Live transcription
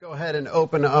Go ahead and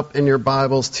open up in your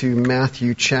Bibles to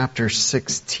Matthew chapter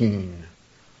 16.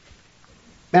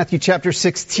 Matthew chapter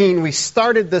 16, we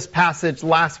started this passage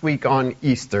last week on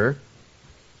Easter,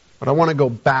 but I want to go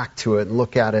back to it and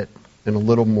look at it in a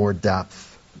little more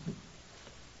depth.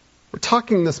 We're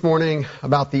talking this morning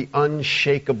about the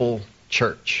unshakable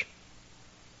church.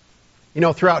 You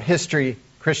know, throughout history,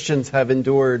 Christians have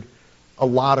endured a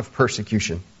lot of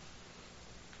persecution.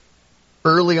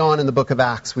 Early on in the book of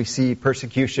Acts, we see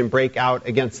persecution break out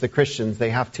against the Christians. They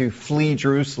have to flee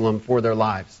Jerusalem for their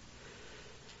lives,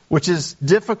 which is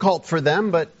difficult for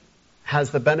them, but has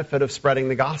the benefit of spreading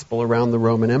the gospel around the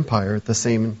Roman Empire at the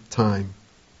same time.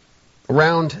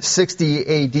 Around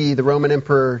 60 AD, the Roman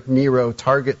Emperor Nero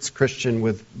targets Christians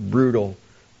with brutal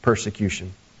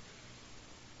persecution.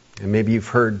 And maybe you've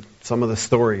heard some of the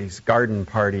stories, garden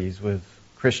parties with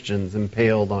Christians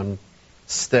impaled on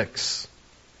sticks,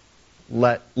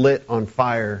 lit on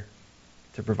fire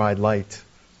to provide light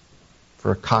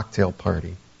for a cocktail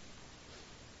party.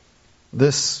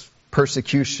 This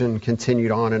persecution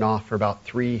continued on and off for about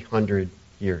 300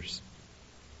 years.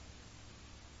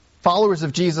 Followers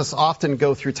of Jesus often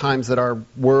go through times that our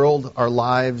world, our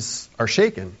lives are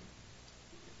shaken.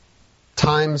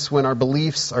 Times when our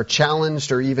beliefs are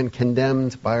challenged or even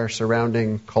condemned by our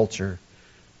surrounding culture.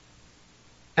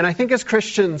 And I think as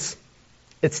Christians,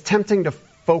 it's tempting to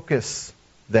focus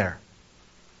there.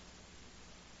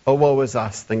 Oh, woe is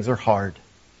us. Things are hard.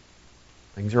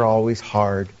 Things are always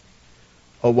hard.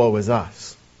 Oh, woe is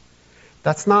us.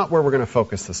 That's not where we're going to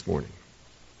focus this morning.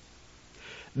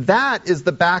 That is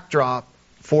the backdrop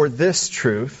for this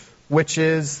truth, which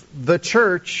is the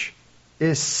church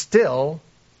is still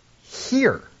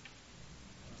here.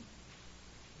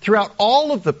 Throughout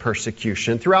all of the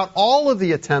persecution, throughout all of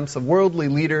the attempts of worldly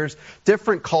leaders,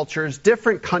 different cultures,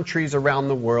 different countries around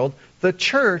the world, the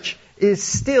church is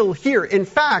still here. In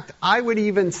fact, I would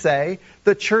even say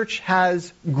the church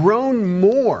has grown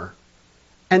more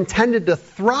and tended to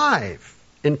thrive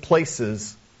in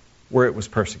places where it was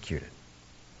persecuted.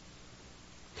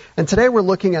 And today we're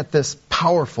looking at this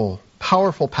powerful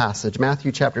passage,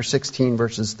 Matthew chapter 16,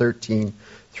 verses 13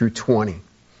 through 20.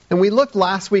 And we looked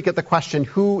last week at the question,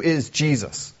 who is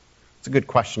Jesus? It's a good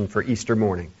question for Easter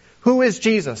morning. Who is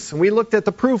Jesus? And we looked at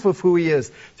the proof of who he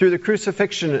is through the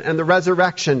crucifixion and the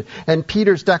resurrection and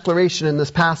Peter's declaration in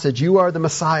this passage, you are the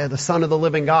Messiah, the Son of the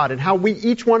living God, and how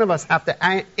each one of us have to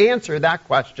answer that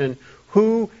question,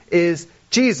 who is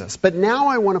Jesus? But now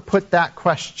I want to put that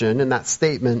question and that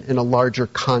statement in a larger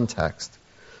context.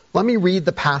 Let me read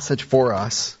the passage for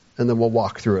us, and then we'll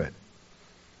walk through it.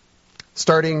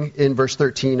 Starting in verse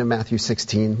 13 of Matthew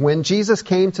 16, when Jesus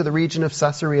came to the region of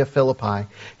Caesarea Philippi,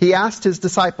 he asked his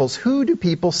disciples, who do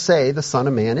people say the Son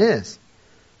of Man is?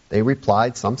 They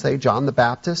replied, some say John the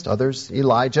Baptist, others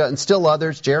Elijah, and still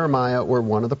others Jeremiah or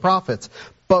one of the prophets.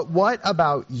 But what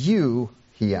about you,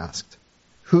 he asked.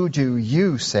 Who do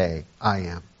you say I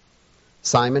am?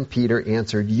 Simon Peter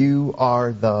answered, you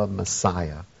are the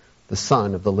Messiah, the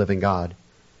Son of the living God.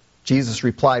 Jesus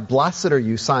replied, blessed are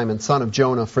you, Simon, son of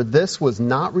Jonah, for this was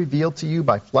not revealed to you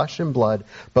by flesh and blood,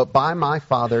 but by my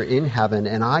Father in heaven.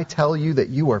 And I tell you that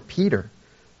you are Peter,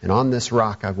 and on this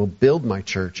rock I will build my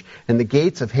church, and the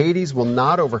gates of Hades will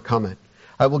not overcome it.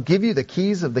 I will give you the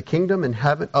keys of the kingdom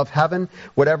of heaven.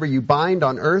 Whatever you bind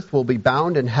on earth will be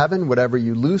bound in heaven. Whatever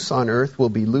you loose on earth will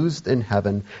be loosed in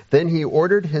heaven. Then he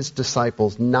ordered his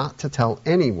disciples not to tell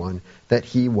anyone that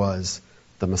he was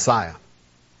the Messiah.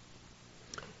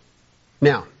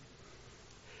 Now,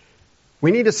 we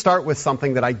need to start with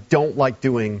something that I don't like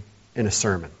doing in a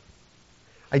sermon.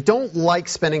 I don't like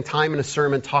spending time in a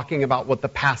sermon talking about what the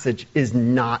passage is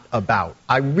not about.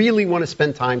 I really want to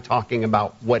spend time talking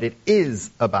about what it is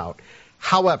about.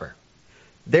 However,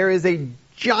 there is a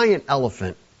giant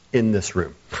elephant in this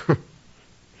room.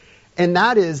 And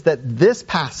that is that this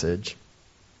passage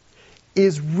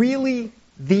is really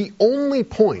the only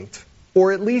point,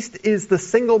 or at least is the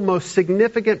single most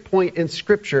significant point in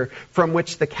Scripture from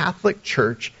which the Catholic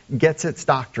Church gets its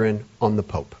doctrine on the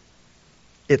Pope.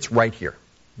 It's right here,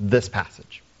 this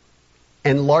passage,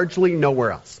 and largely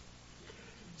nowhere else.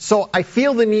 So I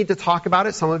feel the need to talk about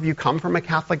it. Some of you come from a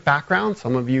Catholic background.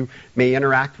 Some of you may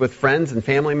interact with friends and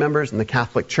family members in the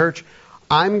Catholic Church.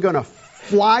 I'm going to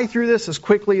fly through this as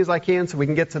quickly as I can so we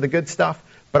can get to the good stuff,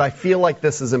 but I feel like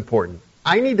this is important.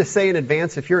 I need to say in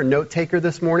advance, if you're a note taker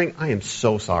this morning, I am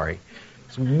so sorry.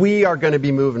 We are going to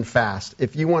be moving fast.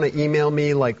 If you want to email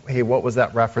me like, hey, what was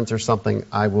that reference or something,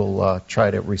 I will try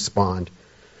to respond.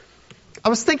 I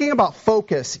was thinking about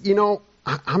focus. You know,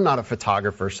 I'm not a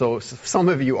photographer, so if some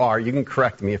of you are, you can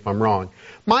correct me if I'm wrong.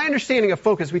 My understanding of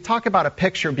focus, we talk about a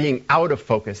picture being out of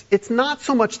focus. It's not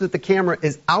so much that the camera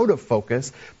is out of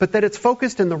focus, but that it's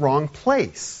focused in the wrong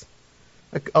place.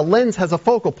 A lens has a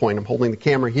focal point. I'm holding the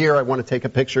camera here. I want to take a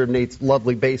picture of Nate's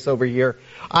lovely base over here.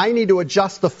 I need to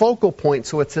adjust the focal point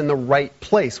so it's in the right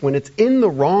place. When it's in the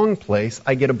wrong place,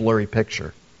 I get a blurry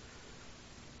picture.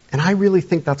 And I really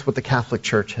think that's what the Catholic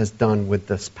Church has done with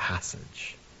this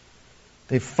passage.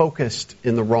 They've focused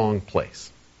in the wrong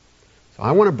place. So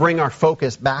I want to bring our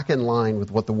focus back in line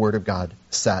with what the Word of God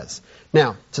says.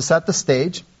 Now, to set the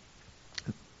stage,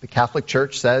 the Catholic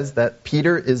Church says that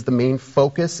Peter is the main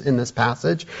focus in this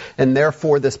passage, and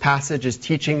therefore this passage is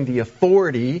teaching the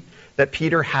authority that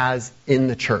Peter has in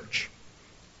the church.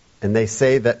 And they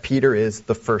say that Peter is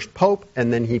the first pope,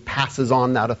 and then he passes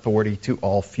on that authority to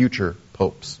all future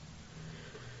popes.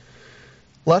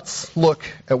 Let's look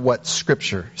at what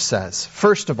Scripture says.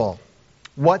 First of all,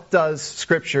 what does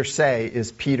Scripture say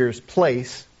is Peter's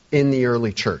place in the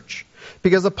early church?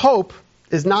 Because a pope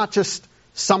is not just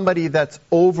somebody that's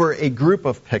over a group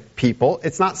of people.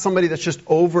 It's not somebody that's just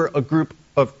over a group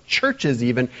of churches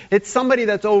even. It's somebody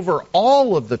that's over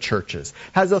all of the churches,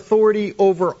 has authority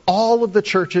over all of the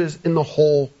churches in the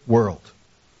whole world.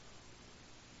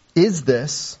 Is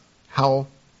this how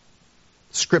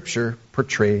Scripture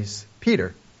portrays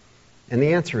Peter? And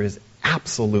the answer is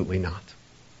absolutely not.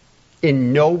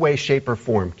 In no way, shape, or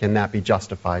form can that be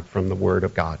justified from the Word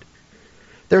of God.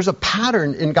 There's a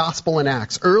pattern in Gospel and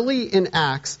Acts. Early in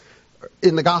Acts,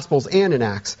 in the Gospels and in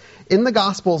Acts. In the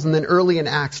Gospels and then early in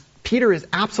Acts, Peter is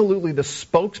absolutely the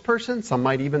spokesperson, some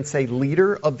might even say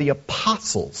leader, of the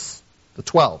apostles, the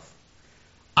 12.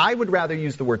 I would rather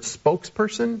use the word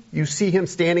spokesperson. You see him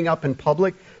standing up in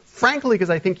public, frankly, because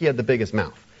I think he had the biggest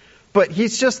mouth. But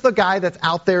he's just the guy that's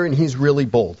out there and he's really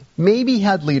bold. Maybe he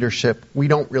had leadership. We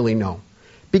don't really know.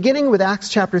 Beginning with Acts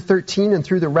chapter 13 and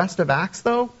through the rest of Acts,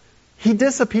 though, he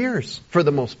disappears for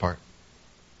the most part.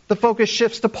 The focus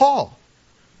shifts to Paul.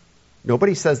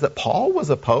 Nobody says that Paul was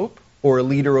a pope or a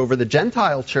leader over the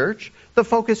Gentile church. The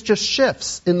focus just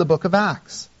shifts in the book of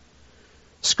Acts.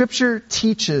 Scripture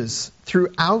teaches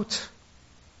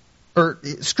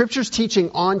Scripture's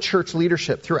teaching on church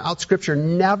leadership throughout Scripture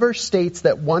never states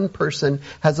that one person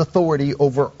has authority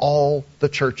over all the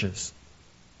churches.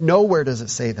 Nowhere does it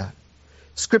say that.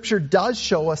 Scripture does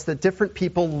show us that different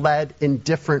people led in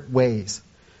different ways.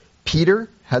 Peter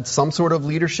had some sort of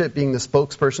leadership, being the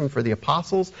spokesperson for the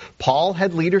apostles. Paul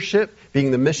had leadership,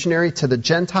 being the missionary to the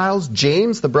Gentiles.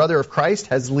 James, the brother of Christ,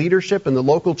 has leadership in the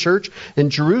local church in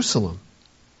Jerusalem.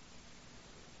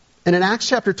 And in Acts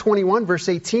chapter 21, verse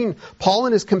 18, Paul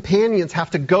and his companions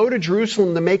have to go to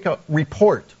Jerusalem to make a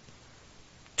report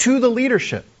to the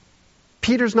leadership.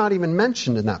 Peter's not even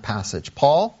mentioned in that passage.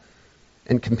 Paul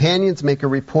and companions make a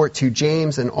report to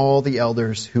James and all the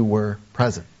elders who were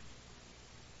present.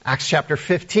 Acts chapter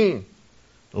 15,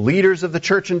 the leaders of the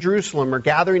church in Jerusalem are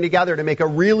gathering together to make a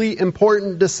really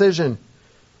important decision.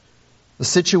 The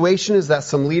situation is that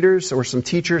some leaders or some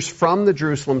teachers from the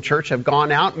Jerusalem church have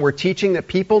gone out and were teaching that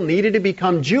people needed to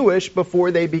become Jewish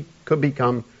before they could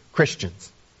become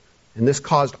Christians. And this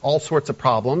caused all sorts of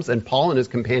problems, and Paul and his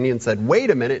companions said,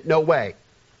 wait a minute, no way.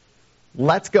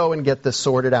 Let's go and get this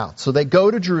sorted out. So they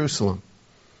go to Jerusalem.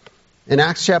 In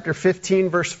Acts chapter 15,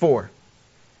 verse 4,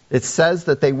 it says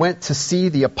that they went to see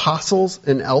the apostles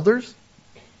and elders.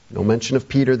 No mention of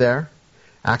Peter there.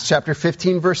 Acts chapter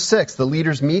 15, verse 6, the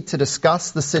leaders meet to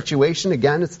discuss the situation.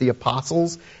 Again, it's the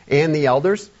apostles and the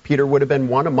elders. Peter would have been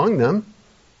one among them.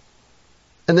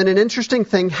 And then an interesting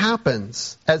thing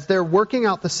happens. As they're working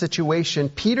out the situation,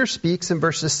 Peter speaks in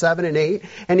verses 7 and 8,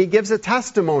 and he gives a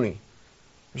testimony.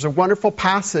 There's a wonderful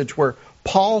passage where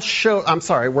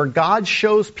where God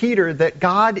shows Peter that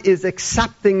God is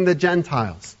accepting the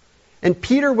Gentiles. And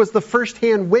Peter was the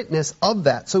first-hand witness of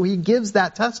that, so he gives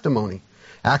that testimony.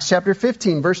 Acts chapter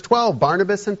 15, verse 12,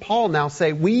 Barnabas and Paul now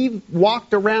say, we've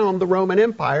walked around the Roman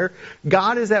Empire.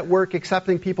 God is at work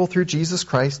accepting people through Jesus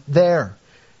Christ there.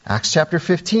 Acts chapter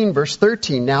 15, verse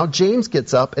 13, now James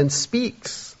gets up and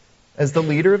speaks as the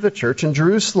leader of the church in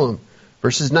Jerusalem.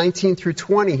 Verses 19 through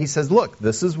 20, he says, look,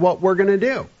 this is what we're going to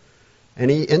do.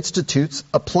 And he institutes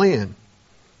a plan.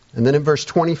 And then in verse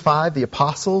 25, the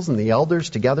apostles and the elders,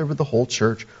 together with the whole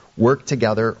church, work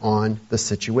together on the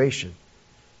situation.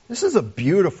 This is a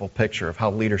beautiful picture of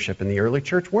how leadership in the early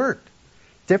church worked.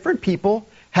 Different people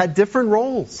had different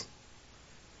roles.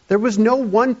 There was no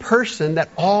one person that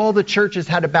all the churches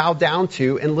had to bow down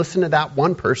to and listen to that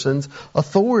one person's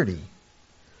authority.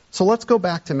 So let's go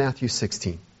back to Matthew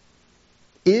 16.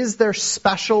 Is there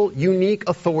special, unique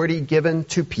authority given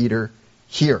to Peter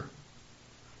here?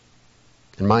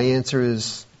 And my answer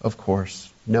is, of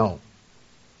course, no.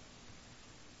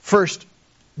 First,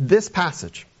 this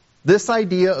passage, this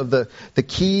idea of the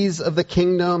keys of the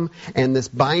kingdom and this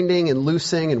binding and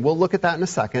loosing, and we'll look at that in a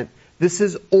second, this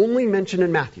is only mentioned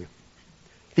in Matthew.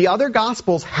 The other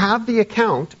Gospels have the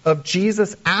account of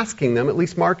Jesus asking them, at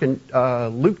least Mark and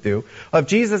Luke do, of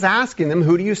Jesus asking them,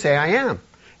 who do you say I am?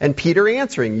 And Peter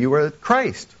answering, you are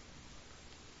Christ.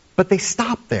 But they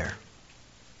stop there.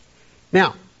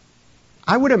 Now,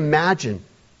 I would imagine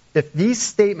if these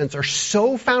statements are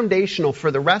so foundational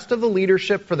for the rest of the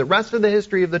leadership, for the rest of the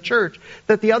history of the church,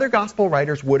 that the other Gospel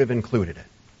writers would have included it.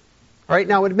 All right,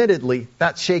 now admittedly,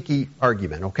 that's shaky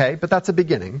argument, okay? But that's a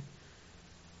beginning.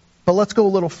 But let's go a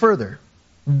little further.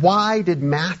 Why did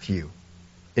Matthew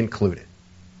include it?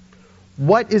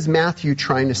 What is Matthew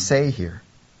trying to say here?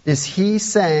 Is he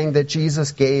saying that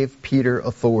Jesus gave Peter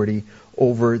authority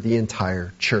over the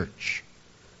entire church?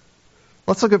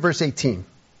 Let's look at verse 18.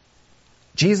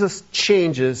 Jesus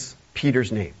changes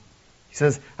Peter's name. He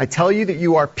says, I tell you that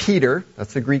you are Peter.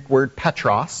 That's the Greek word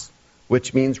Petros,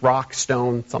 which means rock,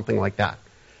 stone, something like that.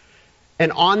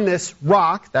 And on this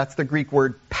rock, that's the Greek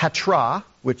word Petra,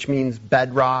 which means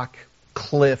bedrock,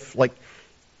 cliff, like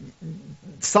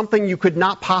something you could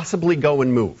not possibly go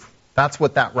and move. That's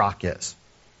what that rock is.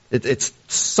 It's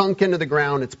sunk into the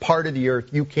ground. It's part of the earth.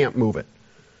 You can't move it.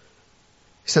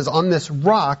 He says, on this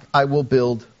rock I will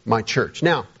build my church.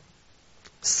 Now,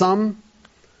 some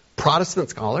Protestant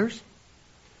scholars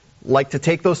like to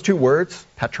take those two words,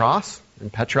 Petros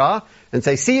and Petra, and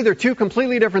say, see, they're two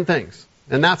completely different things.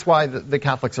 And that's why the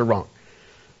Catholics are wrong.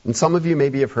 And some of you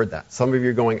maybe have heard that. Some of you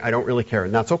are going, I don't really care.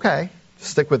 And that's okay.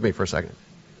 Just stick with me for a second.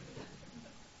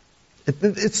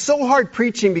 It's so hard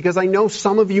preaching because I know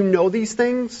some of you know these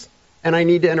things and I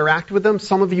need to interact with them.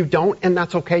 Some of you don't, and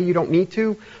that's okay. You don't need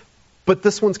to. But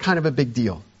this one's kind of a big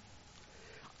deal.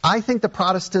 I think the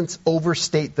Protestants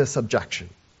overstate this objection.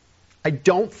 I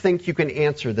don't think you can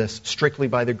answer this strictly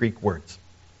by the Greek words.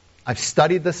 I've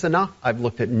studied this enough. I've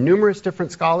looked at numerous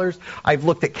different scholars. I've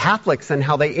looked at Catholics and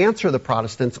how they answer the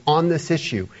Protestants on this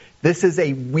issue. This is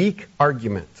a weak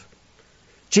argument.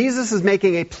 Jesus is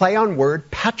making a play on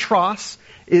word. Petros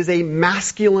is a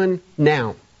masculine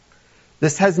noun.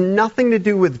 This has nothing to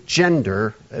do with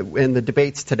gender in the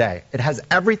debates today. It has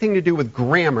everything to do with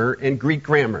grammar and Greek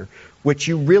grammar, which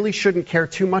you really shouldn't care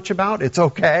too much about. It's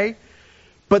okay.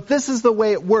 But this is the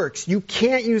way it works. You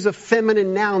can't use a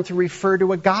feminine noun to refer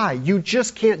to a guy. You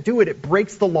just can't do it. It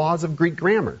breaks the laws of Greek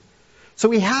grammar. So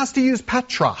he has to use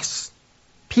Petros,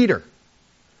 Peter.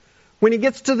 When he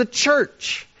gets to the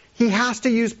church, he has to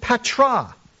use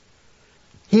Petra.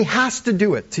 He has to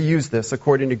do it to use this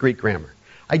according to Greek grammar.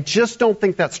 I just don't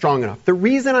think that's strong enough. The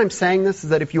reason I'm saying this is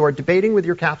that if you are debating with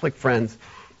your Catholic friends,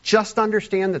 just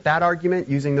understand that that argument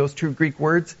using those two Greek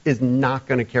words is not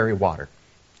going to carry water.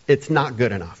 It's not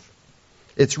good enough.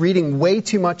 It's reading way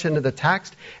too much into the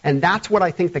text, and that's what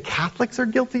I think the Catholics are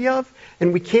guilty of,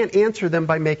 and we can't answer them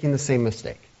by making the same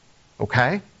mistake.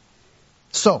 Okay?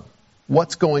 So,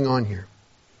 what's going on here?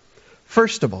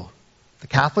 First of all, the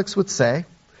Catholics would say,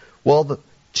 well,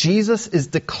 Jesus is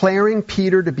declaring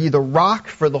Peter to be the rock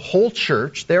for the whole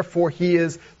church, therefore he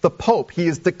is the Pope. He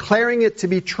is declaring it to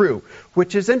be true,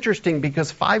 which is interesting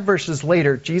because 5 verses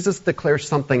later, Jesus declares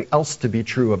something else to be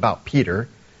true about Peter.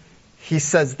 He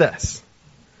says this,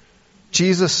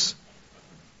 Jesus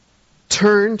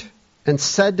turned and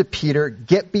said to Peter,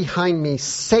 get behind me,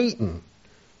 Satan.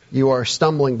 You are a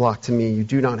stumbling block to me. You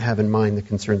do not have in mind the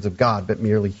concerns of God, but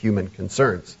merely human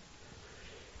concerns.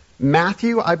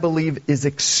 Matthew, I believe, is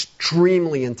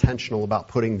extremely intentional about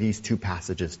putting these two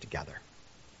passages together.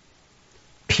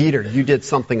 Peter, you did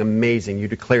something amazing. You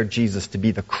declared Jesus to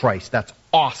be the Christ. That's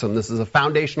awesome. This is a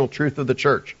foundational truth of the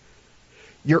church.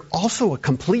 You're also a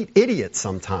complete idiot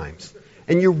sometimes.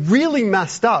 And you're really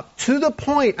messed up to the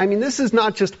point, I mean, this is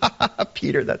not just,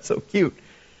 Peter, that's so cute.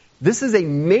 This is a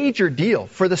major deal.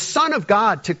 For the Son of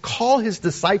God to call his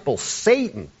disciple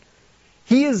Satan,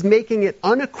 he is making it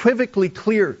unequivocally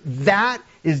clear that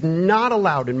is not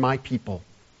allowed in my people.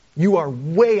 You are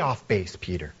way off base,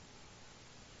 Peter.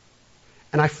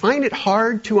 And I find it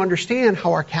hard to understand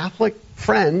how our Catholic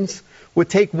friends would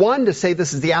take one to say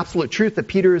this is the absolute truth, that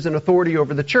Peter is an authority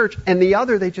over the church, and the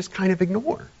other they just kind of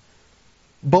ignore.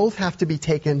 Both have to be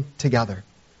taken together.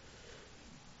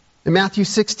 In Matthew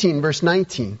 16, verse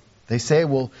 19, they say,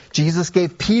 well, Jesus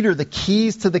gave Peter the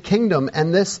keys to the kingdom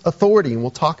and this authority, and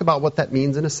we'll talk about what that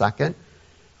means in a second.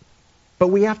 But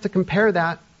we have to compare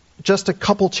that just a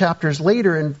couple chapters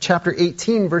later in chapter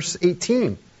 18, verse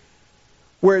 18,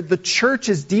 where the church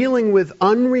is dealing with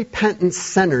unrepentant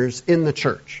sinners in the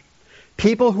church.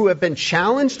 People who have been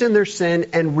challenged in their sin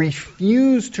and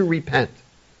refuse to repent.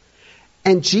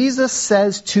 And Jesus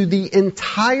says to the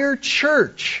entire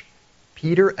church,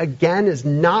 Peter again is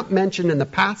not mentioned in the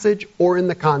passage or in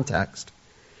the context.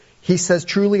 He says,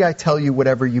 truly I tell you,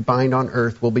 whatever you bind on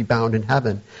earth will be bound in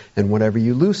heaven, and whatever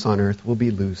you loose on earth will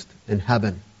be loosed in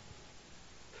heaven.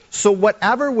 So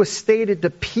whatever was stated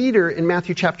to Peter in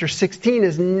Matthew chapter 16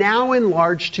 is now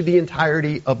enlarged to the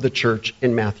entirety of the church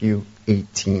in Matthew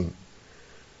 18.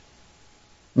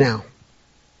 Now,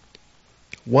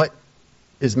 what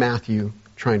is Matthew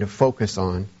trying to focus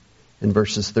on in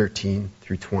verses 13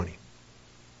 through 20?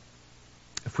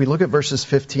 If we look at verses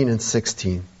 15 and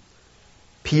 16,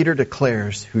 Peter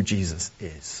declares who Jesus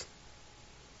is.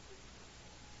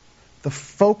 The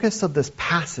focus of this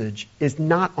passage is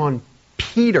not on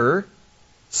Peter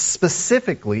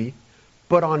specifically,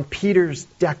 but on Peter's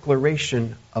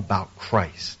declaration about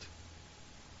Christ.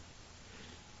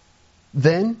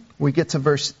 Then we get to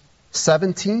verse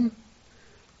 17.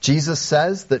 Jesus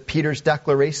says that Peter's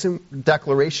declaration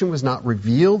was not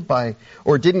revealed by,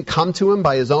 or didn't come to him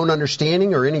by his own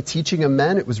understanding or any teaching of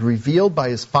men. It was revealed by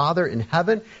his Father in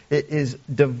heaven. It is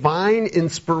divine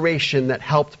inspiration that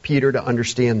helped Peter to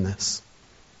understand this.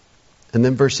 And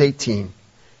then verse 18,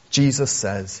 Jesus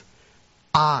says,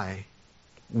 I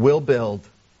will build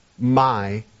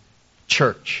my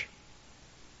church.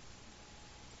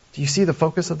 Do you see the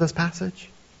focus of this passage?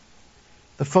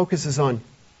 The focus is on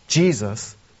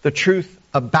Jesus, the truth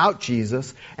about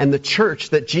Jesus, and the church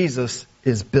that Jesus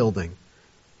is building.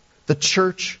 The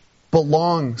church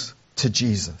belongs to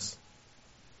Jesus.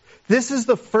 This is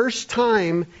the first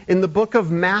time in the book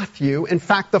of Matthew, in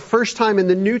fact, the first time in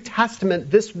the New Testament,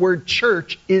 this word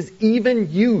church is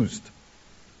even used.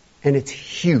 And it's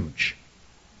huge.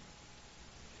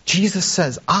 Jesus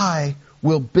says, I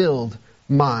will build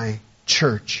my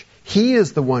church. He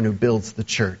is the one who builds the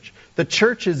church. The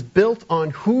church is built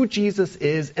on who Jesus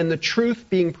is and the truth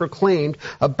being proclaimed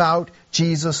about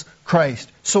Jesus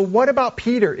Christ. So what about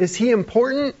Peter? Is he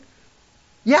important?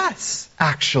 Yes,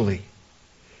 actually.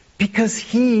 Because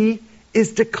he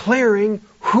is declaring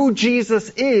who Jesus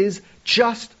is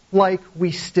just like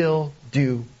we still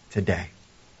do today.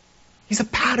 He's a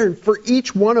pattern for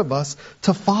each one of us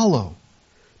to follow.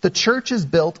 The church is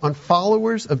built on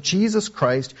followers of Jesus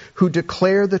Christ who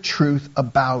declare the truth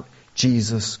about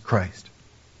Jesus Christ.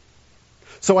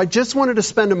 So I just wanted to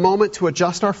spend a moment to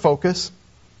adjust our focus.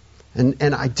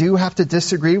 And I do have to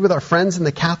disagree with our friends in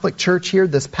the Catholic Church here.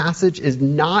 This passage is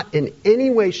not in any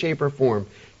way, shape, or form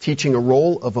teaching a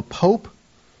role of a pope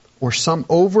or some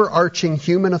overarching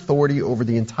human authority over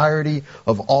the entirety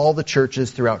of all the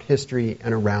churches throughout history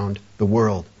and around the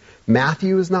world.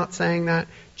 Matthew is not saying that.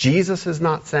 Jesus is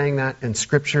not saying that. And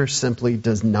Scripture simply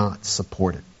does not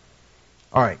support it.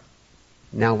 All right.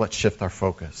 Now let's shift our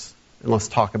focus. And let's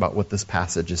talk about what this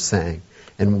passage is saying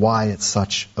and why it's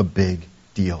such a big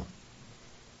deal.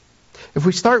 If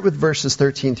we start with verses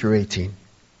 13 through 18,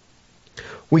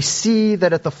 we see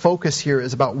that at the focus here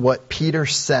is about what Peter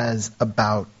says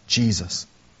about Jesus.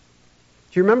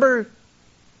 Do you remember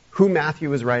who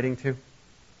Matthew is writing to?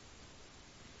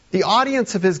 The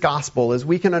audience of his gospel, as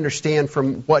we can understand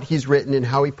from what he's written and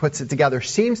how he puts it together,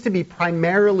 seems to be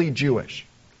primarily Jewish.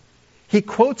 He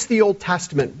quotes the Old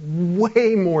Testament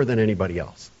way more than anybody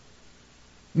else.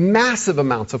 Massive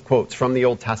amounts of quotes from the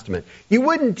Old Testament. You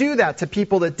wouldn't do that to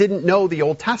people that didn't know the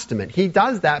Old Testament. He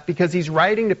does that because he's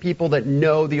writing to people that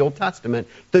know the Old Testament,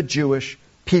 the Jewish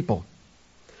people.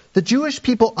 The Jewish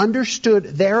people understood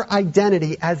their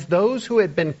identity as those who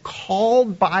had been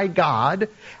called by God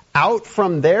out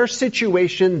from their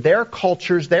situation, their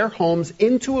cultures, their homes,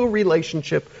 into a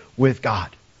relationship with God.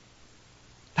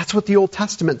 That's what the Old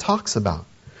Testament talks about.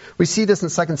 We see this in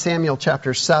 2 Samuel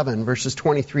chapter 7, verses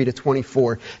 23 to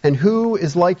 24. And who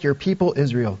is like your people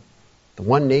Israel, the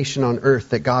one nation on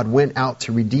earth that God went out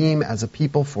to redeem as a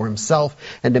people for himself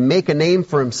and to make a name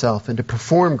for himself and to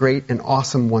perform great and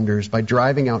awesome wonders by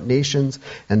driving out nations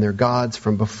and their gods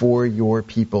from before your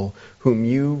people, whom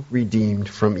you redeemed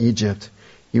from Egypt.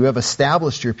 You have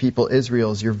established your people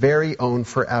Israel as your very own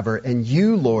forever, and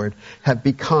you, Lord, have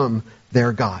become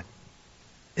their God.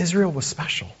 Israel was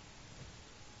special.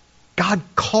 God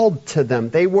called to them.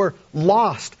 They were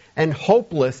lost and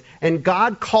hopeless, and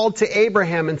God called to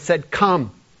Abraham and said,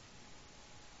 come.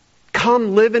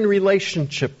 Come live in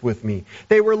relationship with me.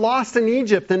 They were lost in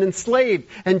Egypt and enslaved,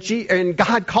 and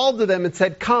God called to them and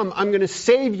said, come, I'm going to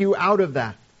save you out of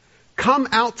that. Come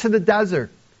out to the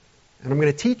desert, and I'm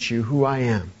going to teach you who I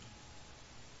am.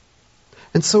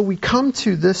 And so we come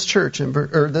to this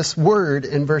this word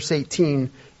in verse 18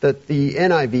 that the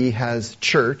NIV has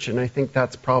church, and I think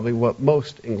that's probably what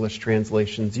most English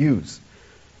translations use.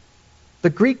 The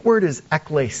Greek word is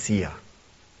ekklesia.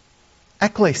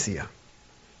 Ekklesia.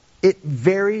 It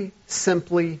very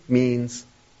simply means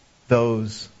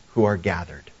those who are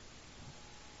gathered.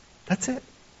 That's it.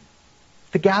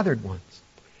 The gathered ones.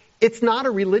 It's not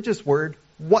a religious word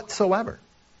whatsoever.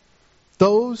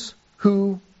 Those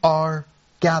who are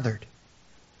gathered.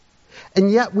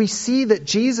 And yet we see that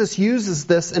Jesus uses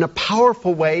this in a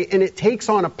powerful way, and it takes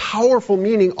on a powerful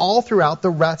meaning all throughout the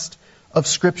rest of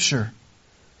Scripture.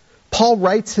 Paul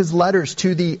writes his letters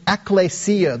to the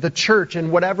ecclesia, the church,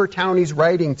 in whatever town he's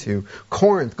writing to.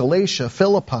 Corinth, Galatia,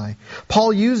 Philippi.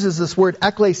 Paul uses this word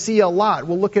ecclesia a lot.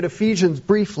 We'll look at Ephesians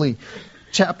briefly.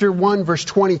 Chapter 1, verse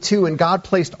 22, and God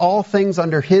placed all things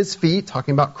under his feet,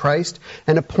 talking about Christ,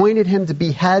 and appointed him to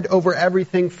be head over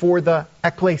everything for the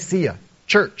ecclesia,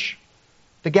 church,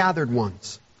 the gathered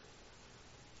ones.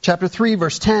 Chapter 3,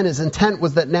 verse 10, his intent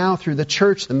was that now through the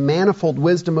church the manifold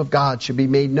wisdom of God should be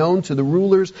made known to the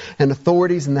rulers and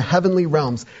authorities in the heavenly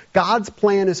realms. God's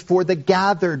plan is for the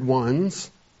gathered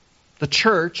ones, the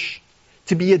church,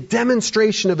 to be a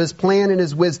demonstration of his plan and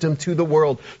his wisdom to the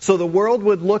world. So the world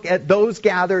would look at those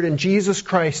gathered in Jesus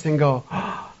Christ and go,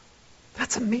 oh,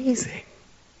 that's amazing.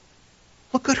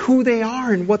 Look at who they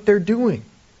are and what they're doing.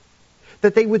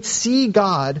 That they would see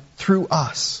God through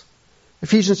us.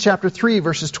 Ephesians chapter 3,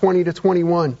 verses 20 to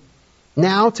 21.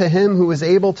 Now to him who is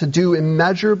able to do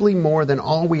immeasurably more than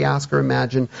all we ask or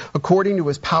imagine, according to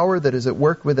his power that is at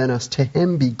work within us, to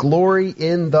him be glory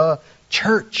in the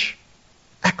church,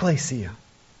 ecclesia,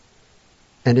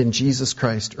 and in Jesus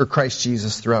Christ, or Christ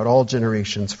Jesus, throughout all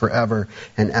generations, forever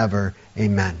and ever.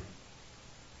 Amen.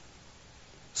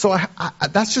 So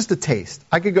that's just a taste.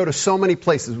 I could go to so many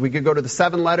places. We could go to the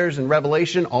 7 letters in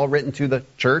Revelation, all written to the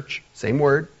church, same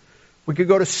word. We could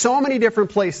go to so many different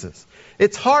places.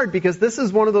 It's hard because this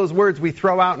is one of those words we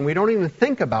throw out and we don't even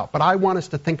think about, but I want us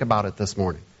to think about it this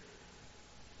morning.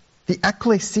 The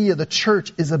ecclesia, the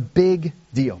church, is a big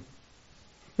deal.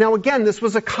 Now again, this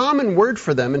was a common word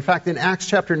for them. In fact, in Acts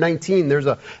chapter 19, there's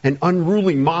an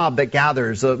unruly mob that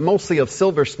gathers, mostly of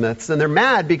silversmiths, and they're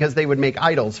mad because they would make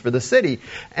idols for the city.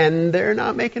 And they're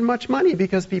not making much money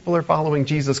because people are following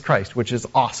Jesus Christ, which is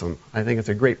awesome. I think it's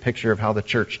a great picture of how the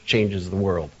church changes the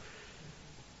world.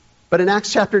 But in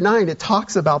Acts chapter 9, it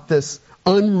talks about this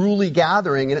unruly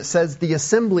gathering, and it says the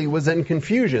assembly was in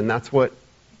confusion. That's what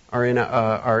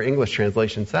our English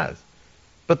translation says.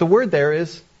 But the word there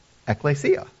is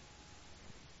ecclesia,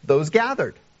 those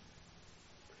gathered.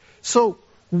 So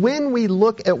when we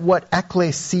look at what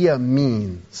ecclesia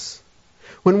means,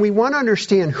 when we want to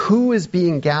understand who is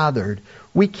being gathered,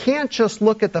 we can't just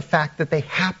look at the fact that they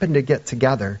happen to get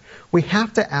together. We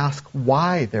have to ask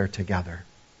why they're together.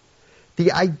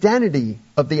 The identity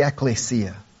of the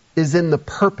ecclesia is in the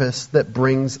purpose that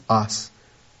brings us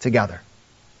together.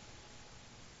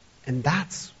 And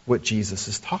that's what Jesus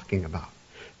is talking about.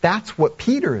 That's what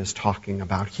Peter is talking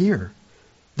about here.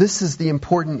 This is the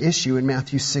important issue in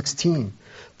Matthew 16.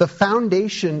 The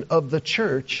foundation of the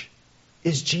church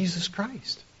is Jesus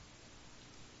Christ.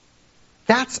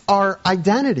 That's our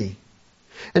identity.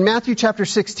 In Matthew chapter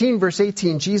 16, verse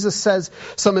 18, Jesus says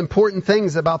some important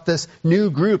things about this new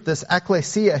group, this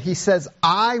ecclesia. He says,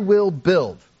 I will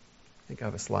build. I think I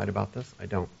have a slide about this. I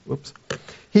don't. Whoops.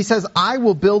 He says, I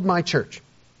will build my church.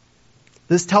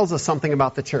 This tells us something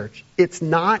about the church. It's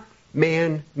not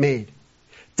man-made.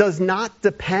 Does not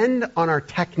depend on our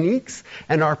techniques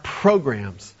and our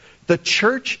programs. The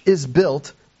church is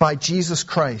built by Jesus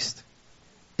Christ.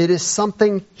 It is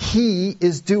something He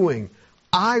is doing.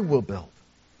 I will build.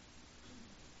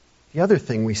 The other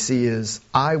thing we see is,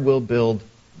 I will build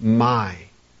my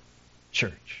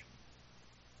church.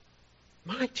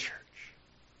 My church.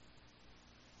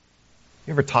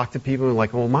 You ever talk to people who are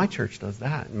like, well, my church does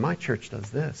that, and my church does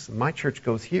this, and my church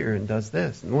goes here and does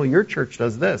this, and well, your church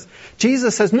does this.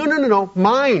 Jesus says, no,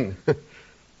 mine.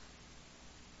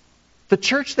 The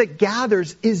church that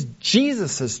gathers is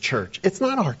Jesus' church. It's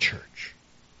not our church.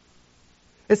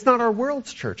 It's not our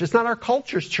world's church. It's not our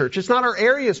culture's church. It's not our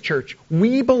area's church.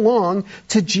 We belong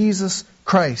to Jesus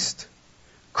Christ.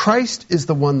 Christ is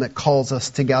the one that calls us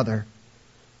together.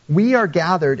 We are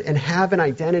gathered and have an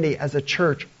identity as a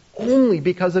church only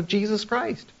because of Jesus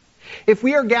Christ. If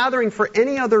we are gathering for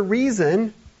any other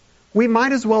reason, we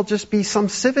might as well just be some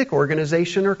civic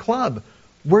organization or club.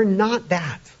 We're not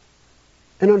that.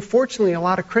 And unfortunately, a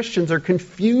lot of Christians are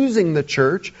confusing the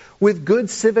church with good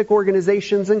civic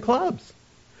organizations and clubs.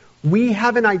 We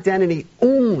have an identity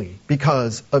only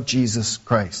because of Jesus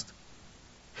Christ.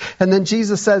 And then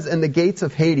Jesus says, and the gates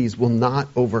of Hades will not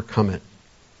overcome it.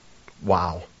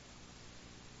 Wow.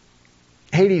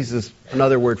 Hades is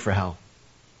another word for hell.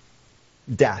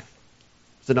 Death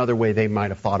is another way they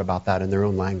might have thought about that in their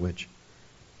own language.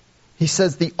 He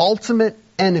says the ultimate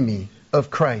enemy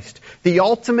of Christ, the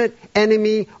ultimate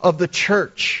enemy of the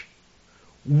church,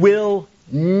 will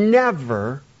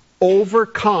never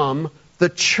overcome the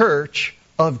church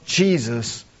of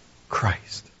Jesus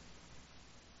Christ.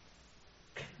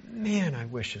 Man, I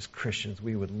wish as Christians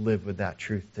we would live with that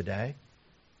truth today.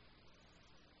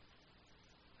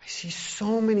 I see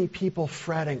so many people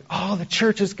fretting, oh, the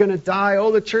church is going to die.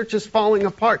 Oh, the church is falling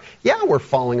apart. Yeah, we're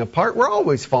falling apart. We're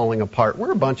always falling apart.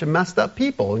 We're a bunch of messed up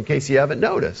people, in case you haven't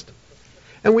noticed.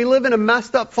 And we live in a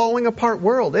messed up, falling apart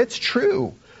world. It's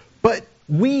true. But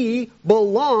we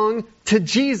belong to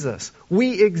Jesus.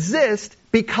 We exist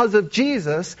because of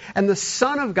Jesus. And the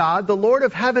Son of God, the Lord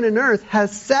of heaven and earth,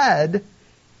 has said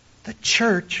the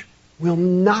church will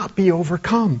not be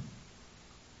overcome.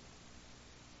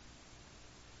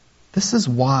 This is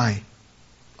why,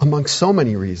 among so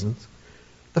many reasons,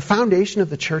 the foundation of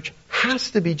the church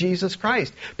has to be Jesus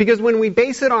Christ. Because when we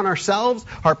base it on ourselves,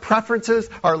 our preferences,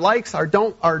 our likes, our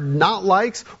not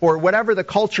likes, or whatever the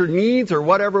culture needs, or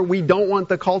whatever we don't want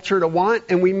the culture to want,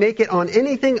 and we make it on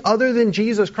anything other than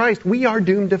Jesus Christ, we are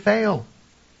doomed to fail.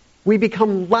 We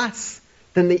become less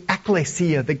than the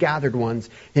ecclesia, the gathered ones,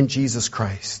 in Jesus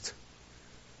Christ.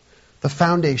 The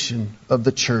foundation of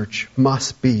the church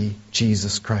must be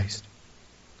Jesus Christ.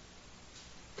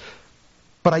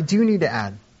 But I do need to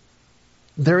add,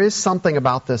 there is something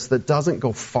about this that doesn't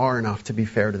go far enough to be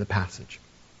fair to the passage.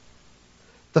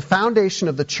 The foundation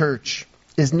of the church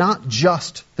is not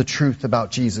just the truth about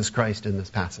Jesus Christ in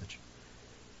this passage.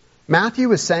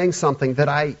 Matthew is saying something that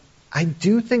I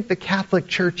do think the Catholic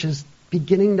Church is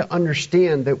beginning to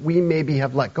understand that we maybe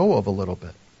have let go of a little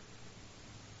bit.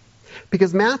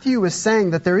 Because Matthew is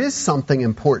saying that there is something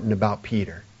important about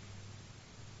Peter.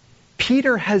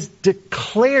 Peter has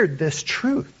declared this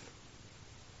truth.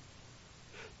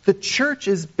 The church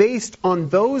is based on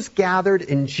those gathered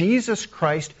in Jesus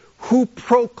Christ who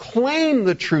proclaim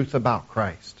the truth about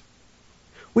Christ.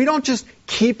 We don't just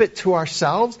keep it to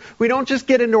ourselves. We don't just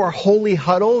get into our holy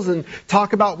huddles and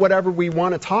talk about whatever we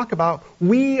want to talk about.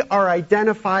 We are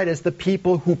identified as the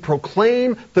people who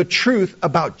proclaim the truth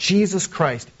about Jesus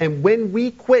Christ. And when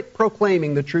we quit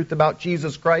proclaiming the truth about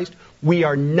Jesus Christ, we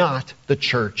are not the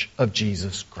church of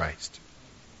Jesus Christ.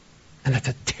 And that's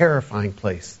a terrifying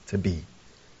place to be.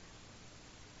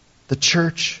 The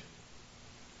church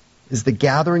is the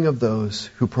gathering of those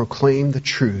who proclaim the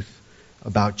truth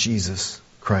about Jesus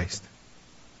Christ.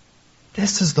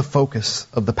 This is the focus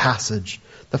of the passage.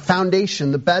 The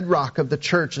foundation, the bedrock of the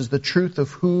church is the truth of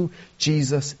who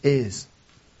Jesus is.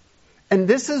 And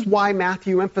this is why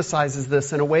Matthew emphasizes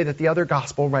this in a way that the other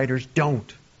gospel writers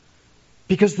don't.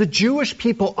 Because the Jewish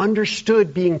people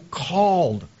understood being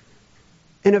called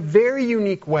in a very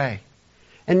unique way.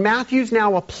 And Matthew's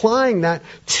now applying that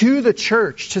to the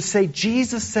church to say,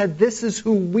 Jesus said this is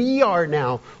who we are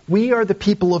now. We are the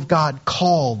people of God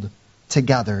called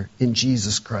together in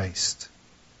Jesus Christ.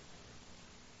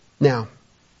 Now,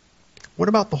 what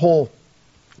about the whole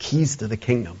keys to the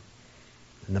kingdom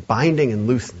and the binding and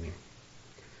loosening?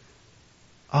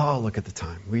 Oh, look at the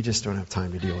time. We just don't have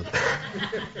time to deal with that.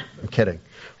 I'm kidding.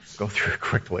 Go through it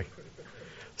quickly.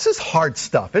 This is hard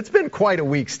stuff. It's been quite a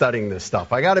week studying this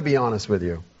stuff. I got to be honest with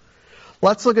you.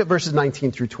 Let's look at verses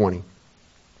 19 through 20.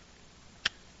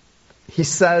 He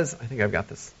says, I think I've got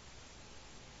this.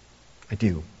 I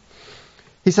do.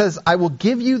 He says, I will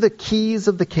give you the keys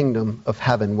of the kingdom of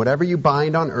heaven. Whatever you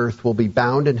bind on earth will be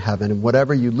bound in heaven, and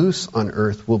whatever you loose on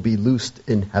earth will be loosed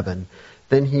in heaven.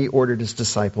 Then he ordered his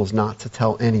disciples not to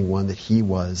tell anyone that he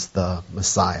was the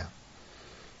Messiah.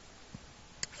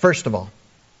 First of all,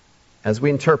 as we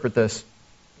interpret this,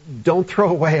 don't throw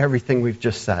away everything we've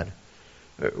just said.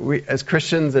 We, as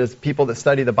Christians, as people that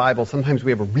study the Bible, sometimes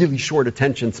we have a really short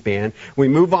attention span. We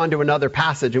move on to another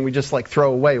passage and we just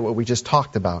throw away what we just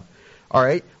talked about. All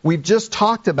right? We've just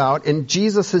talked about, and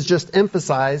Jesus has just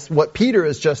emphasized what Peter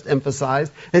has just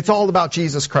emphasized. It's all about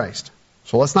Jesus Christ.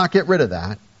 So let's not get rid of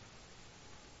that.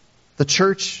 The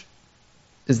church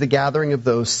is the gathering of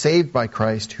those saved by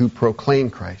Christ who proclaim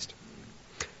Christ.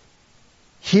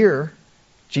 Here,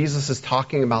 Jesus is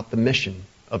talking about the mission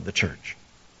of the church.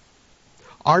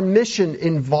 Our mission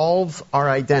involves our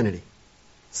identity.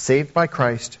 Saved by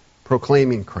Christ,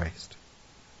 proclaiming Christ.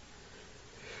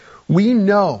 We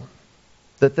know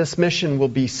that this mission will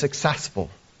be successful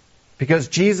because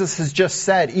Jesus has just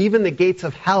said even the gates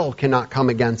of hell cannot come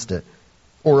against it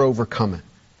or overcome it.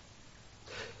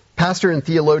 Pastor and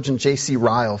theologian J.C.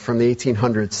 Ryle from the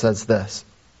 1800s says this: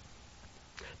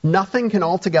 "Nothing can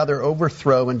altogether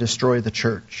overthrow and destroy the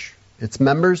church. Its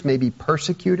members may be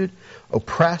persecuted,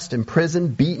 oppressed,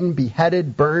 imprisoned, beaten,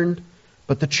 beheaded, burned,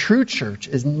 but the true church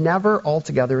is never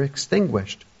altogether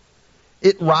extinguished.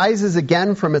 It rises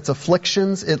again from its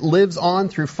afflictions. It lives on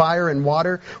through fire and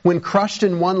water. When crushed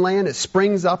in one land, it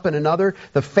springs up in another.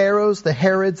 The Pharaohs, the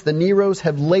Herods, the Neros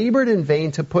have labored in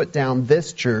vain to put down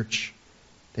this church.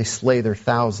 They slay their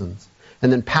thousands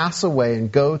and then pass away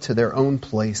and go to their own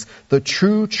place. The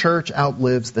true church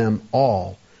outlives them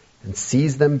all and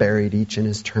sees them buried each in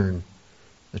his turn.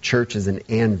 The church is an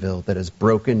anvil that has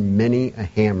broken many a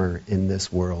hammer in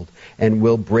this world and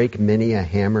will break many a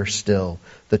hammer still.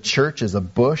 The church is a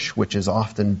bush which is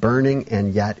often burning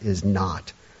and yet is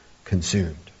not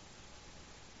consumed."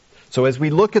 So as we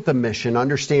look at the mission,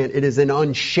 understand it is an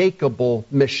unshakable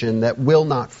mission that will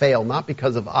not fail, not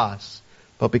because of us,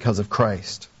 but because of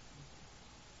Christ.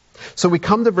 So we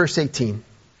come to verse 18.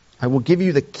 "I will give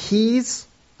you the keys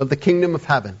of the kingdom of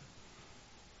heaven."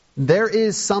 There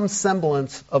is some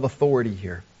semblance of authority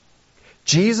here.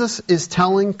 Jesus is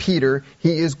telling Peter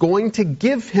he is going to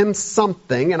give him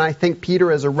something, and I think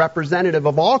Peter, as a representative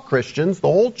of all Christians, the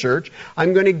whole church,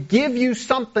 I'm going to give you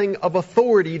something of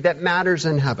authority that matters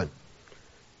in heaven.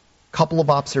 Couple of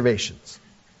observations.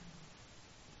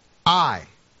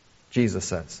 Jesus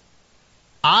says,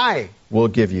 I will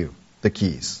give you the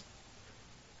keys.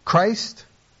 Christ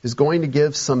is going to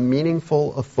give some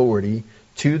meaningful authority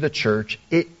to the church.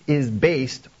 It is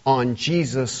based on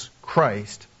Jesus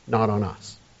Christ, not on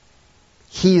us.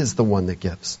 He is the one that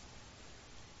gives.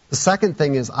 The second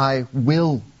thing is, I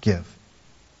will give.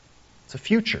 It's a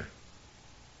future.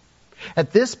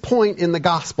 At this point in the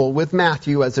gospel with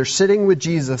Matthew, as they're sitting with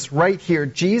Jesus right here,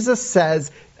 Jesus says,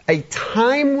 a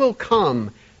time will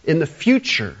come in the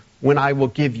future when I will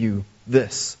give you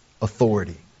this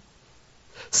authority.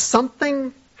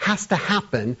 Something has to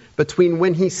happen between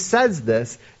when he says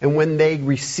this and when they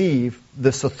receive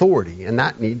this authority. And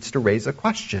that needs to raise a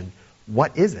question.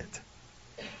 What is it?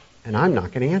 And I'm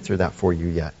not going to answer that for you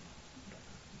yet.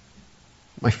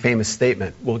 My famous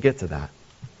statement, we'll get to that.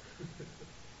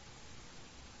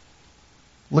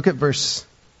 Look at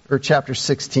chapter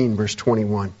 16, verse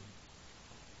 21.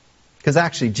 Because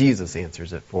actually Jesus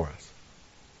answers it for us.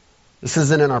 This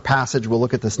isn't in our passage. We'll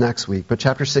look at this next week. But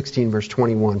chapter 16, verse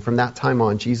 21. From that time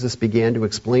on, Jesus began to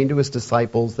explain to his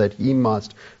disciples that he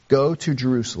must go to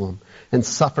Jerusalem and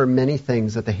suffer many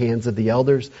things at the hands of the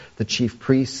elders, the chief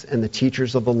priests, and the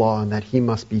teachers of the law, and that he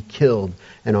must be killed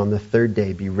and on the third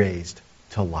day be raised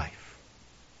to life.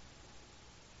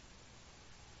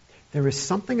 There is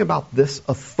something about this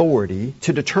authority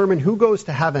to determine who goes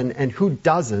to heaven and who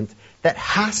doesn't that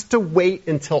has to wait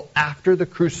until after the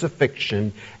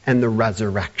crucifixion and the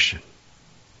resurrection.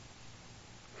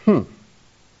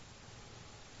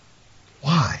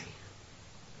 Why?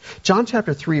 John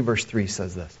chapter 3, verse 3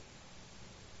 says this.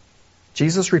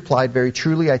 Jesus replied, "Very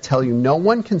truly I tell you, no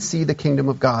one can see the kingdom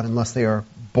of God unless they are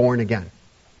born again."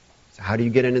 So how do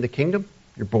you get into the kingdom?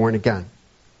 You're born again.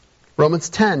 Romans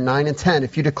 10, 9 and 10.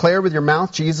 If you declare with your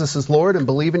mouth Jesus is Lord and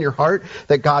believe in your heart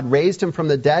that God raised him from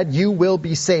the dead, you will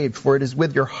be saved. For it is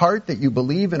with your heart that you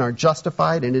believe and are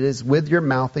justified, and it is with your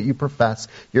mouth that you profess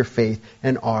your faith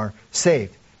and are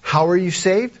saved. How are you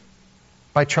saved?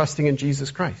 By trusting in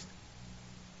Jesus Christ.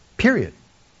 Period.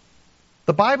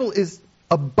 The Bible is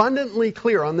abundantly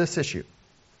clear on this issue.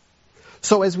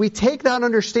 So as we take that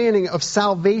understanding of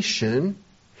salvation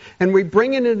and we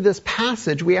bring it into this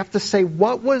passage, we have to say,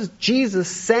 what was Jesus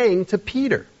saying to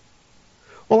Peter?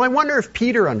 Well, I wonder if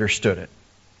Peter understood it.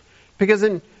 Because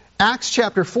in Acts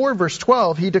chapter 4, verse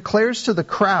 12, he declares to the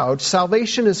crowd,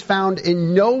 salvation is found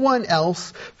in no one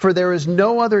else, for there is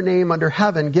no other name under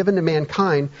heaven given to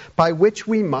mankind by which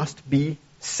we must be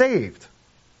saved.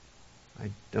 I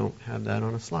don't have that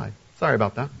on a slide. Sorry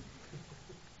about that.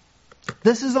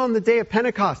 This is on the day of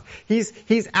Pentecost. He's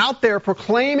out there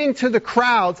proclaiming to the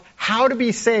crowds how to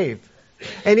be saved.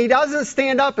 And he doesn't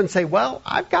stand up and say, well,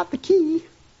 I've got the key.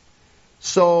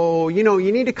 So,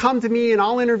 you need to come to me and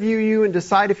I'll interview you and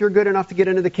decide if you're good enough to get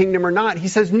into the kingdom or not. He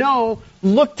says, no,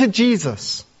 look to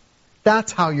Jesus.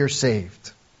 That's how you're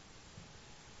saved.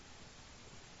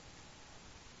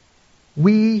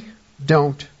 We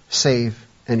don't save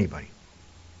anybody.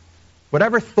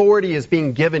 Whatever authority is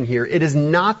being given here, it is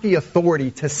not the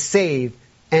authority to save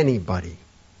anybody.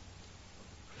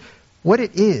 What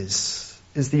it is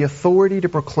the authority to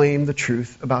proclaim the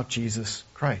truth about Jesus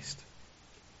Christ.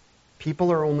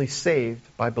 People are only saved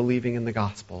by believing in the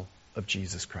gospel of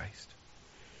Jesus Christ.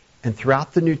 And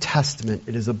throughout the New Testament,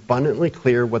 it is abundantly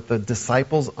clear what the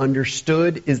disciples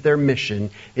understood is their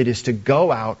mission. It is to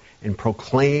go out and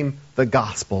proclaim the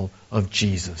gospel of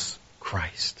Jesus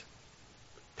Christ.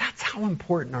 That's how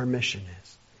important our mission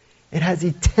is. It has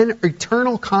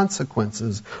eternal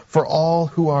consequences for all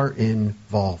who are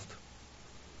involved.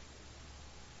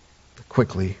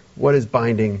 Quickly, what is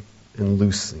binding and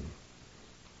loosing?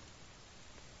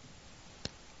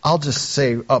 I'll just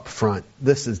say up front,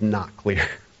 this is not clear.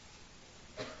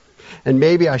 And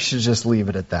maybe I should just leave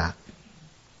it at that.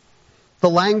 The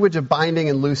language of binding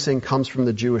and loosing comes from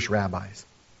the Jewish rabbis.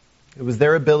 It was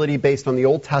their ability based on the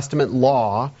Old Testament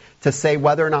law to say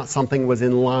whether or not something was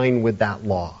in line with that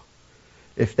law.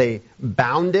 If they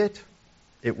bound it,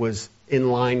 it was in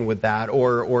line with that.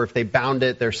 Or if they bound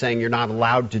it, they're saying you're not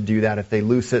allowed to do that. If they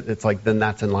loose it, it's like then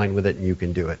that's in line with it and you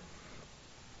can do it.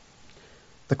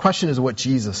 The question is what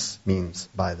Jesus means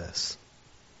by this.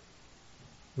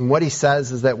 And what he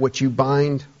says is that what you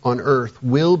bind on earth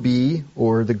will be,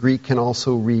 or the Greek can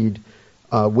also read,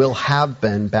 will have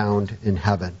been bound in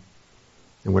heaven.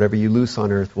 And whatever you loose on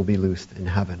earth will be loosed in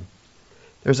heaven.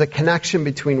 There's a connection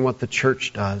between what the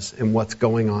church does and what's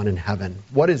going on in heaven.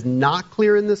 What is not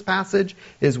clear in this passage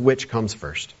is which comes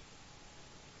first.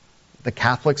 The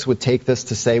Catholics would take this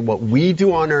to say what we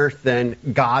do on earth, then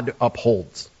God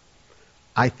upholds.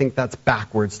 I think that's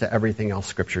backwards to everything else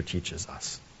Scripture teaches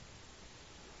us.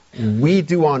 We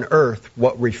do on earth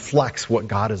what reflects what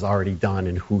God has already done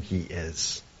and who He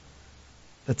is.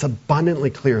 That's abundantly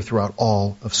clear throughout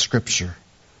all of Scripture.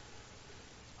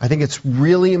 I think it's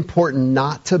really important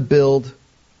not to build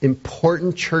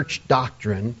important church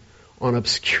doctrine on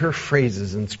obscure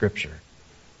phrases in Scripture.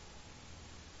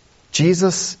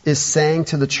 Jesus is saying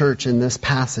to the church in this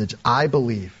passage, I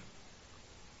believe,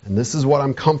 and this is what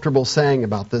I'm comfortable saying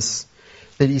about this,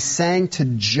 that He's saying to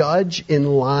judge in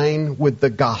line with the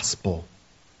gospel.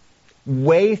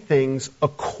 Weigh things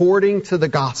according to the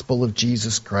gospel of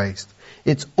Jesus Christ.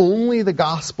 It's only the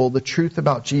gospel, the truth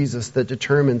about Jesus, that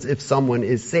determines if someone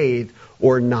is saved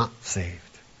or not saved.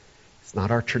 It's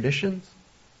not our traditions.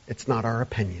 It's not our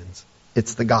opinions.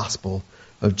 It's the gospel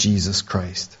of Jesus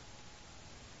Christ.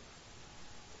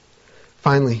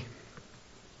 Finally,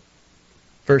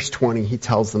 verse 20, he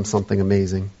tells them something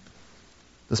amazing.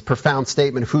 This profound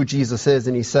statement of who Jesus is,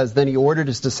 and he says, then he ordered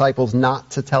his disciples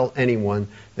not to tell anyone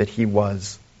that he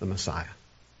was the Messiah.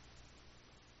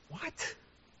 What?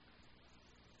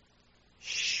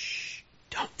 Shh,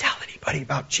 don't tell anybody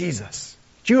about Jesus.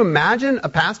 Do you imagine a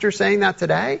pastor saying that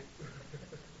today?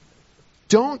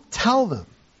 Don't tell them.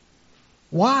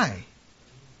 Why?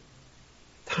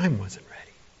 Time wasn't ready.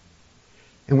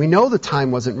 And we know the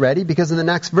time wasn't ready because in the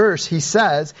next verse he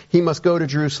says he must go to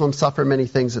Jerusalem, suffer many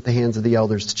things at the hands of the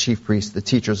elders, the chief priests, the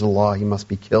teachers of the law. He must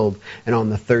be killed and on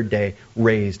the third day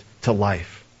raised to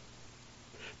life.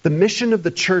 The mission of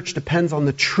the church depends on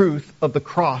the truth of the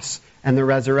cross and the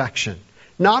resurrection.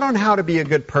 Not on how to be a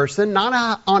good person,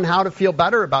 not on how to feel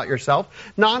better about yourself,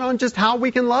 not on just how we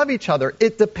can love each other.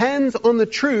 It depends on the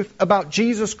truth about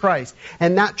Jesus Christ.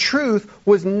 And that truth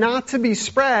was not to be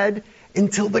spread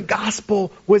until the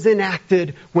gospel was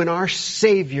enacted when our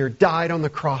Savior died on the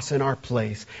cross in our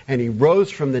place. And He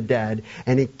rose from the dead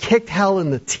and He kicked hell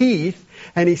in the teeth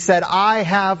and He said, I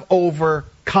have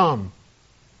overcome.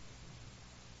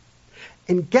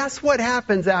 And guess what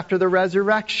happens after the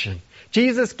resurrection?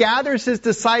 Jesus gathers His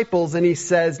disciples and He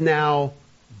says, now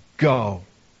go.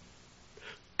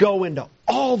 Go into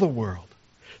all the world.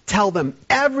 Tell them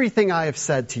everything I have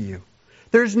said to you.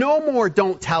 There's no more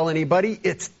don't tell anybody.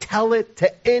 It's tell it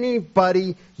to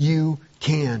anybody you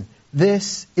can.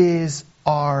 This is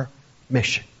our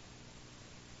mission.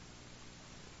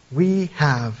 We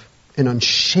have an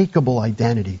unshakable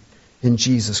identity in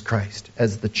Jesus Christ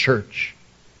as the church.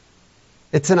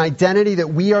 It's an identity that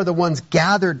we are the ones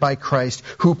gathered by Christ,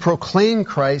 who proclaim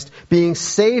Christ, being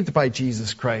saved by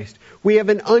Jesus Christ. We have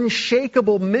an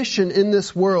unshakable mission in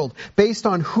this world based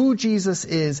on who Jesus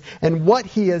is and what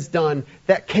He has done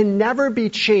that can never be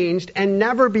changed and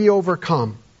never be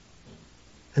overcome.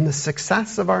 And the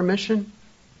success of our mission,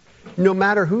 no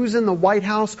matter who's in the White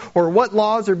House or what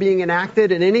laws are being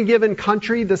enacted in any given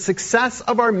country, the success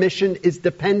of our mission is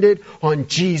dependent on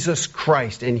Jesus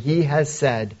Christ. And He has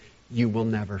said, you will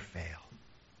never fail.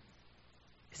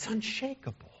 It's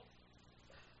unshakable.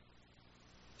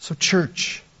 So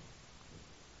church,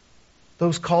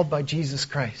 those called by Jesus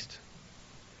Christ,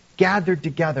 gathered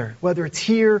together, whether it's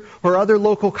here or other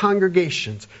local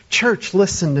congregations, church,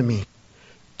 listen to me.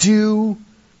 Do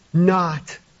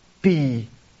not be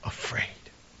afraid.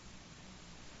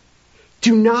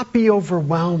 Do not be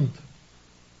overwhelmed.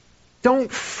 Don't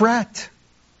fret.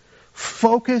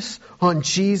 Focus on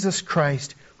Jesus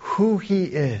Christ, who He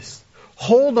is.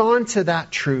 Hold on to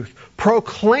that truth.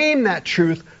 Proclaim that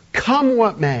truth, come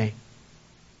what may.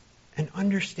 And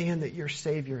understand that your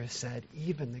Savior has said,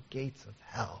 even the gates of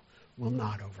hell will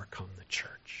not overcome the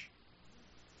church.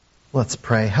 Let's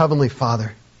pray. Heavenly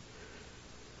Father,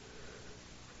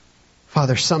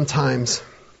 sometimes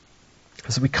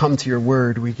as we come to your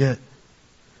word, we get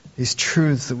these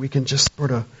truths that we can just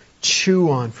sort of chew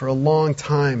on for a long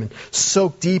time and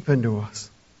soak deep into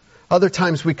us. Other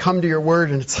times we come to your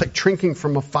word and it's like drinking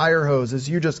from a fire hose as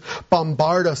you just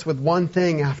bombard us with one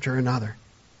thing after another.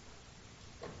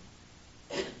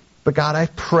 But God, I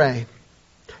pray,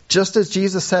 just as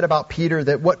Jesus said about Peter,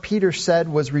 that what Peter said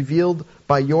was revealed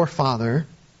by your Father,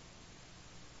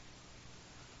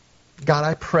 God,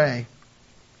 I pray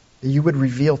that you would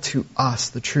reveal to us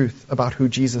the truth about who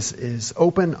Jesus is.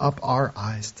 Open up our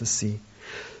eyes to see.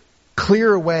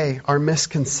 Clear away our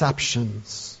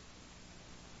misconceptions.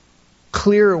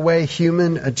 Clear away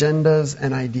human agendas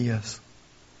and ideas.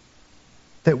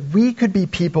 That we could be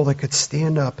people that could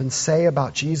stand up and say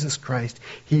about Jesus Christ,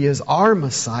 He is our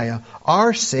Messiah,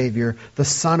 our Savior, the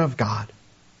Son of God.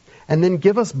 And then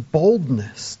give us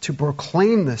boldness to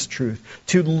proclaim this truth,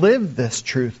 to live this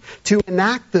truth, to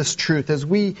enact this truth as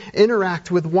we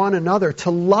interact with one another, to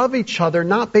love each other,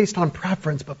 not based on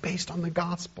preference, but based on the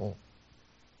gospel.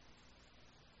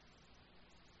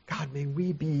 God, may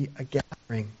we be a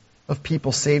gathering of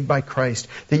people saved by Christ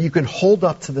that you can hold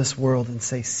up to this world and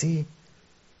say, see,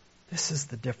 this is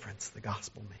the difference the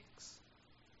gospel makes.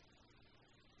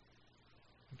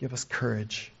 Give us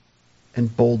courage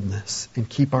and boldness and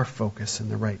keep our focus in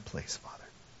the right place, Father.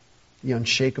 The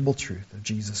unshakable truth of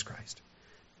Jesus Christ,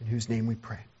 in whose name we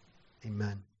pray.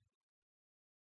 Amen.